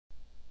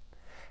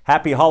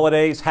Happy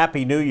holidays,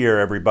 Happy New Year,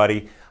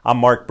 everybody. I'm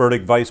Mark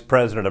Bertig, Vice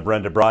President of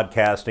Renda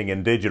Broadcasting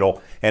and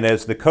Digital, and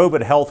as the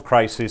COVID health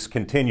crisis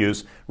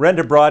continues,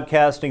 Renda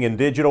Broadcasting and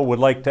Digital would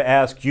like to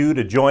ask you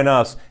to join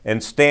us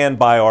and stand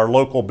by our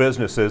local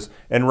businesses.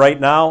 And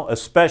right now,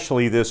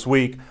 especially this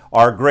week,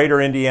 our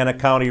Greater Indiana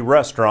County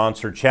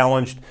restaurants are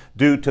challenged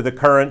due to the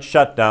current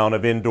shutdown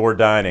of indoor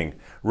dining.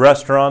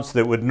 Restaurants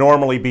that would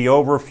normally be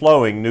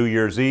overflowing New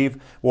Year's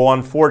Eve will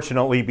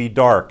unfortunately be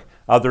dark,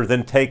 other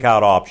than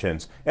takeout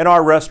options. And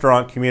our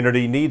restaurant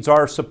community needs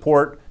our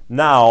support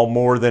now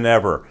more than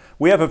ever.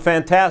 We have a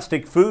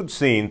fantastic food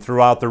scene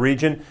throughout the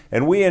region,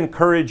 and we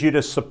encourage you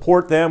to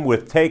support them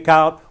with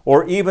takeout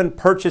or even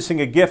purchasing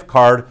a gift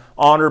card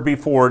on or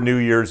before New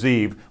Year's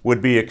Eve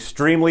would be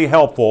extremely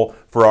helpful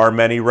for our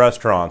many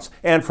restaurants,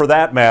 and for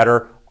that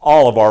matter,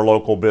 all of our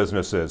local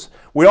businesses.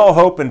 We all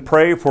hope and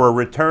pray for a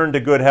return to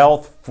good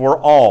health for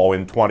all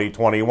in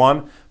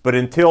 2021, but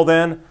until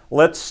then,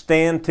 let's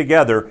stand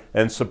together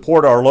and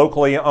support our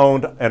locally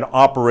owned and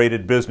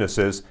operated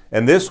businesses,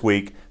 and this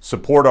week,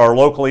 support our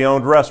locally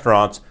owned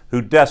restaurants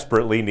who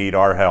desperately need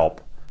our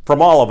help.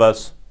 From all of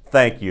us,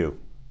 thank you.